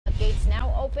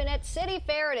now open at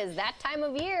CityFair. It is that time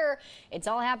of year. It's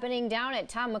all happening down at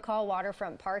Tom McCall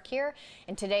Waterfront Park here.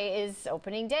 And today is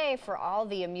opening day for all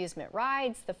the amusement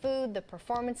rides, the food, the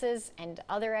performances, and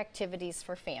other activities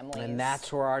for families. And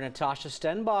that's where our Natasha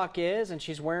Stenbock is, and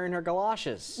she's wearing her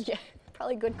galoshes. Yeah,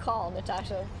 probably good call,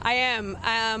 Natasha. I am.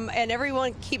 And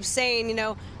everyone keeps saying, you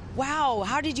know, wow,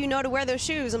 how did you know to wear those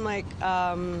shoes? I'm like,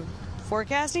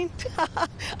 forecasting?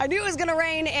 I knew it was going to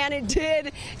rain, and it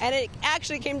did, and it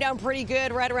actually came down pretty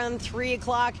good right around 3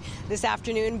 o'clock this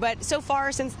afternoon, but so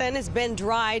far since then it's been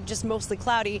dry, just mostly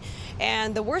cloudy,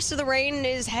 and the worst of the rain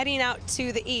is heading out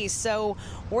to the east, so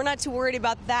we're not too worried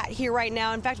about that here right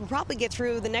now. In fact, we'll probably get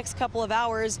through the next couple of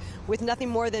hours with nothing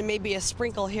more than maybe a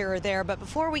sprinkle here or there. But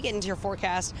before we get into your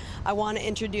forecast, I want to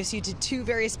introduce you to two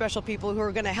very special people who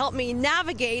are going to help me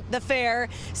navigate the fair.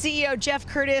 CEO Jeff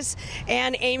Curtis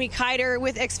and Amy Kiter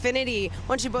with Xfinity.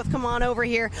 Why don't you both come on over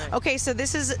here? Okay, so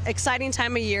this is exciting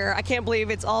time of year. I can't believe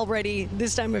it's already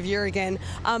this time of year again.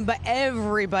 But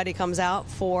everybody comes out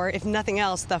for, if nothing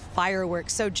else, the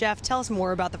fireworks. So Jeff, tell us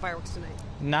more about the fireworks tonight.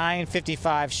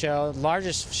 9:55 show,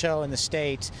 largest show in the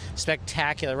state,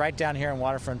 spectacular, right down here in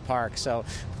Waterfront Park. So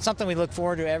something we look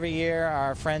forward to every year.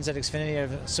 Our friends at Xfinity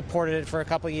have supported it for a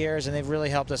couple of years, and they've really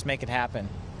helped us make it happen.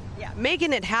 Yeah,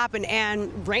 making it happen,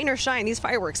 and rain or shine, these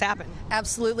fireworks happen.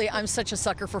 Absolutely. I'm such a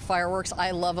sucker for fireworks.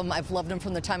 I love them. I've loved them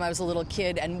from the time I was a little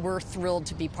kid, and we're thrilled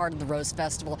to be part of the Rose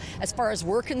Festival. As far as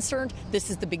we're concerned,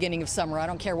 this is the beginning of summer. I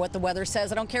don't care what the weather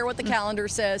says. I don't care what the calendar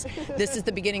says. This is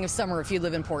the beginning of summer if you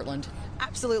live in Portland.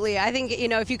 Absolutely. I think, you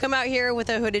know, if you come out here with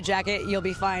a hooded jacket, you'll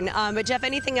be fine. But Jeff,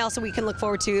 anything else that we can look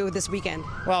forward to this weekend?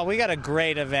 Well, we got a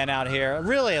great event out here.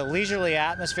 Really a leisurely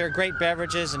atmosphere, great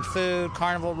beverages and food,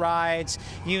 carnival rides,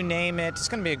 you name it. It's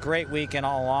going to be a great weekend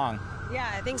all along. Yeah,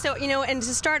 I think so. You know, and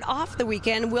to start off the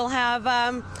weekend, we'll have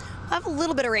a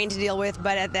little bit of rain to deal with,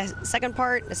 but at the second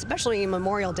part, especially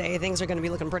Memorial Day, things are going to be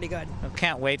looking pretty good. I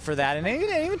can't wait for that. And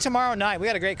even tomorrow night, we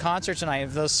got a great concert tonight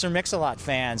of those Sir Mix-a-Lot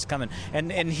fans coming.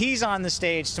 And he's on the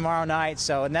stage tomorrow night,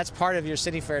 and that's part of your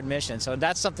City Fair admission. So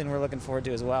that's something we're looking forward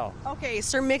to as well. Okay,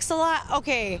 Sir Mix-a-Lot,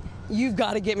 okay, you've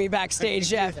got to get me backstage,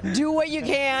 Jeff. Do what you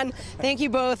can. Thank you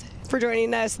both for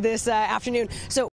joining us this afternoon. So